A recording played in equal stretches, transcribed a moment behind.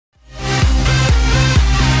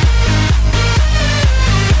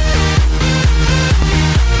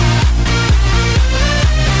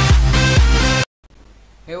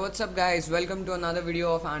what's up guys, welcome to another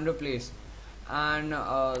video of Andrew Place. And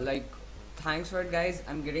thanks for it guys.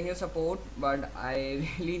 I'm getting your support, but I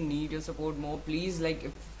really need your support more. Please, like,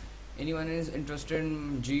 if anyone is interested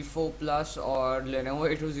in G4 Plus or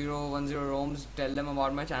Lenovo A2010 ROMs, tell them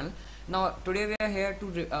about my channel. Now today we are here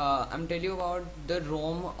to I'm telling you about the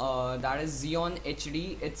ROM that is XENON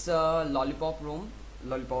HD. It's a Lollipop ROM,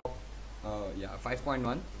 Lollipop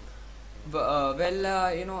 5.1.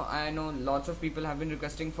 I know lots of people have been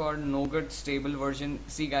requesting for nougat stable version.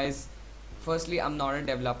 See guys, firstly, I'm not a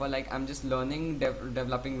developer, like I'm just learning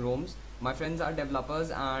developing ROMs. My friends are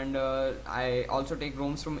developers, and I also take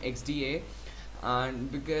ROMs from XDA.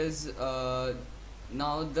 And because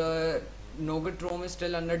now the nougat ROM is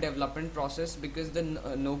still under development process, because the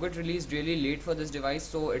nougat released really late for this device,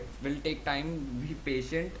 so it will take time. Be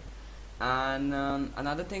patient. And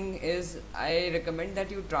another thing is, I recommend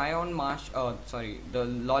that you try on the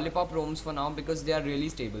Lollipop ROMs for now, because they are really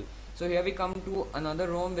stable. So here we come to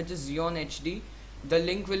another ROM, which is XENON HD. The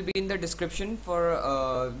link will be in the description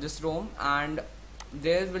for this ROM, and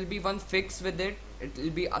there will be one fix with it. It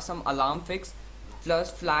will be some alarm fix,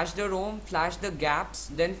 plus flash the ROM, flash the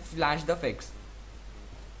gaps, then flash the fix.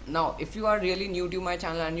 Now if you are really new to my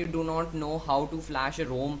channel and you do not know how to flash a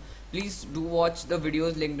ROM, please do watch the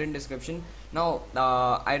videos linked in description. Now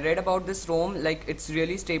I read about this ROM, like it's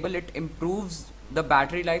really stable. It improves the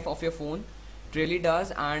battery life of your phone. It really does,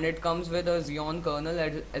 and it comes with a Xeon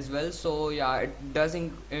kernel as well. So yeah, it does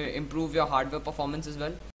improve your hardware performance as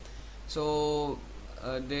well. So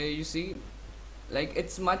there you see, like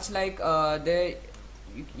it's much like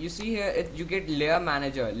you see here, you get layer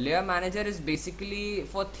manager. Layer manager is basically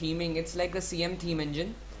for theming. It's like a CM theme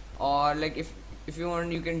engine, or like if you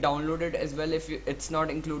want, you can download it as well if it's not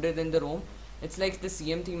included in the ROM. It's like the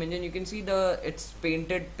CM theme engine. You can see it's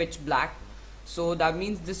painted pitch black, so that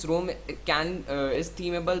means this ROM is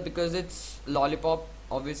themable because it's Lollipop,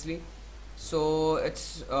 obviously. So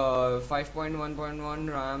it's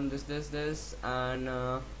 5.1.1 RAM, this and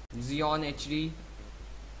XENON HD.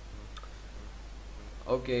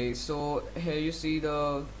 Okay, so here you see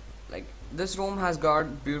this ROM has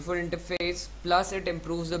got beautiful interface, plus it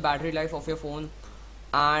improves the battery life of your phone,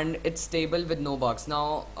 and it's stable with no bugs.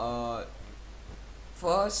 Now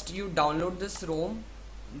first you download this ROM,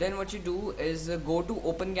 then what you do is go to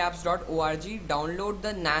opengaps.org, download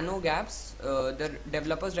the nano gaps. The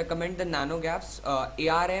developers recommend the nano gaps,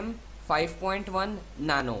 ARM 5.1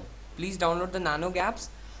 nano. Please download the nano gaps,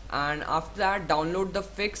 and after that download the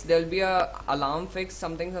fix. There will be a alarm fix,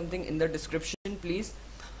 something in the description, please.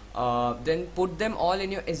 Then put them all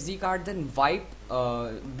in your SD card, then wipe,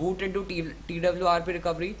 boot into TWRP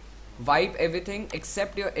recovery, wipe everything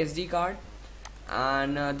except your SD card,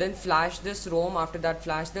 and then flash this ROM. After that,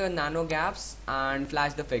 flash the nano gaps and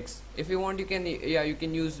flash the fix. If you want, you can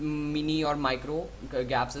use mini or micro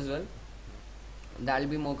gaps as well. That'll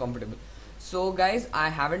be more comfortable. So guys, I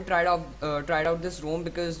haven't tried out this ROM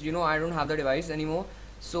because I don't have the device anymore.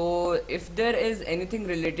 So if there is anything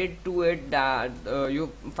related to it that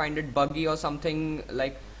you find it buggy or something,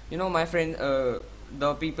 like my friend,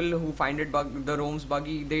 the people who find the ROMs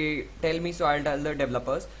buggy, they tell me, so I'll tell the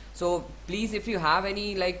developers. So please, if you have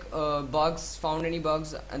any found any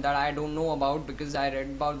bugs that I don't know about, because I read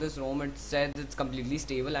about this ROM, it says it's completely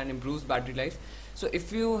stable and improves battery life. So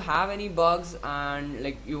if you have any bugs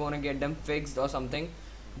and you want to get them fixed or something,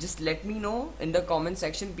 just let me know in the comment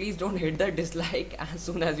section. Please don't hit the dislike as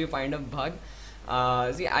soon as you find a bug.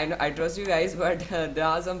 See, I trust you guys, but there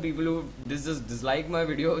are some people who just dislike my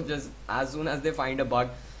video just as soon as they find a bug.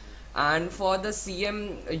 And for the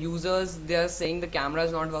CM users, they are saying the camera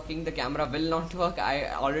is not working. The camera will not work.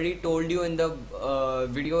 I already told you in the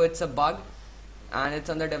video, it's a bug and it's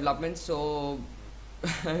under development. So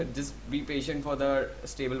just be patient for the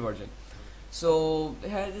stable version. So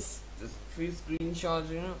here this free screenshots,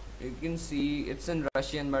 you can see it's in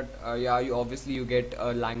Russian, but yeah, you get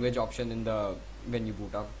a language option when you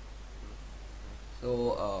boot up.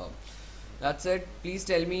 So that's it. Please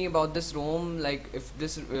tell me about this ROM, like if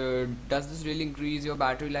this does this really increase your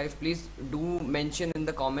battery life. Please do mention in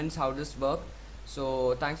the comments how this works.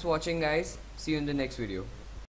 So thanks for watching guys, see you in the next video.